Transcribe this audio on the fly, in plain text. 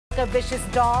of vicious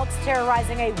dogs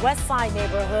terrorizing a West Side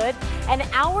neighborhood. An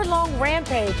hour-long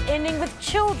rampage ending with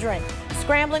children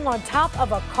scrambling on top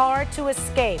of a car to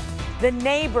escape. The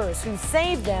neighbors who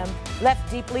saved them left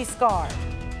deeply scarred.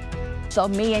 So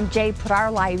me and Jay put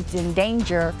our lives in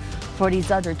danger for these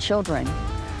other children.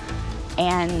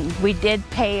 And we did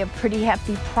pay a pretty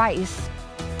hefty price.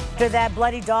 After that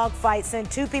bloody dogfight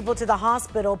sent 2 people to the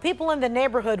hospital, people in the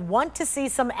neighborhood want to see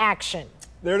some action.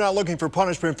 They're not looking for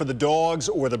punishment for the dogs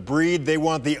or the breed. They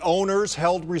want the owners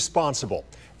held responsible.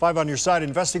 5 on your side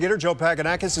investigator Joe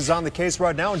Paganakis is on the case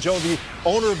right now. And Joe, the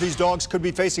owner of these dogs could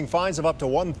be facing fines of up to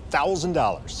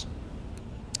 $1,000.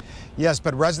 Yes,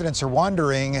 but residents are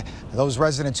wondering, those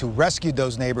residents who rescued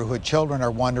those neighborhood children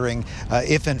are wondering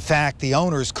if, in fact, the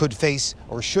owners could face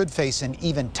or should face an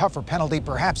even tougher penalty,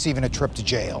 perhaps even a trip to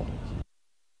jail.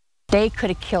 They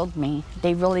could have killed me.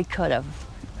 They really could have.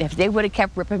 If they would have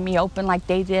kept ripping me open like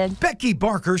they did. Becky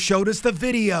Barker showed us the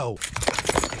video.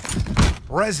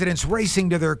 Residents racing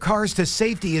to their cars to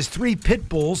safety as 3 pit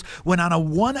bulls went on a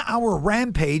 1-hour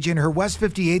rampage in her West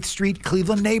 58th Street,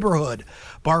 Cleveland neighborhood.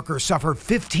 Barker suffered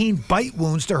 15 bite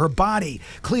wounds to her body.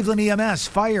 Cleveland EMS,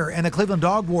 fire, and the Cleveland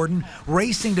dog warden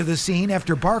racing to the scene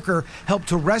after Barker helped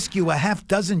to rescue a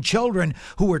half-dozen children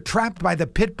who were trapped by the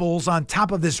pit bulls on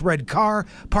top of this red car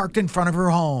parked in front of her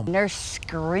home. They're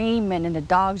screaming and the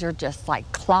dogs are just like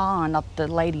clawing up the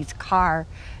lady's car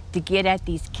to get at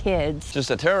these kids.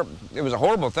 Just it was a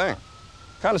horrible thing.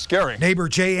 Kind of scary. Neighbor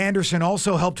Jay Anderson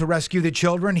also helped to rescue the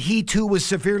children. He too was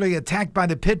severely attacked by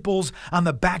the pit bulls on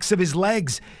the backs of his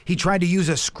legs. He tried to use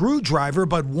a screwdriver,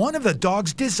 but one of the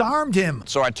dogs disarmed him.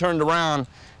 So I turned around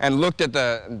and looked at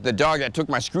the dog that took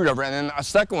my screwdriver, and then a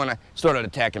second one started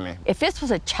attacking me. If this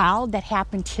was a child that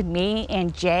happened to me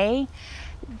and Jay,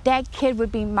 that kid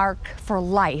would be marked for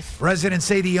life. Residents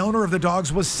say the owner of the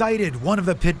dogs was cited, one of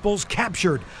the pit bulls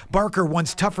captured. Barker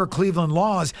wants tougher Cleveland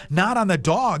laws, not on the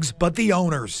dogs, but the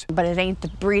owners. But it ain't the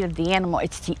breed of the animal,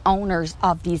 it's the owners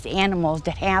of these animals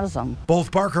that has them.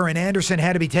 Both Barker and Anderson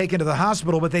had to be taken to the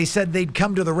hospital, but they said they'd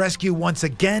come to the rescue once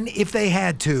again if they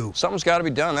had to. Something's got to be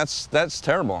done. That's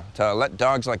terrible, to let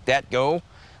dogs like that go.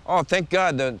 Oh, thank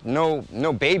God that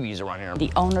no babies around here.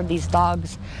 The owner of these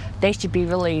dogs, they should be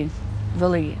really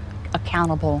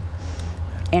accountable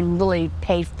and really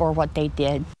paid for what they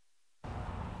did.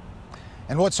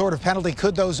 And what sort of penalty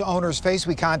could those owners face?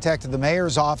 We contacted the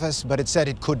mayor's office, but it said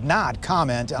it could not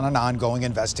comment on an ongoing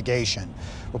investigation.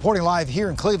 Reporting live here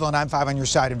in Cleveland, I'm 5 on your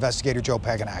side investigator Joe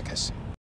Paganakis.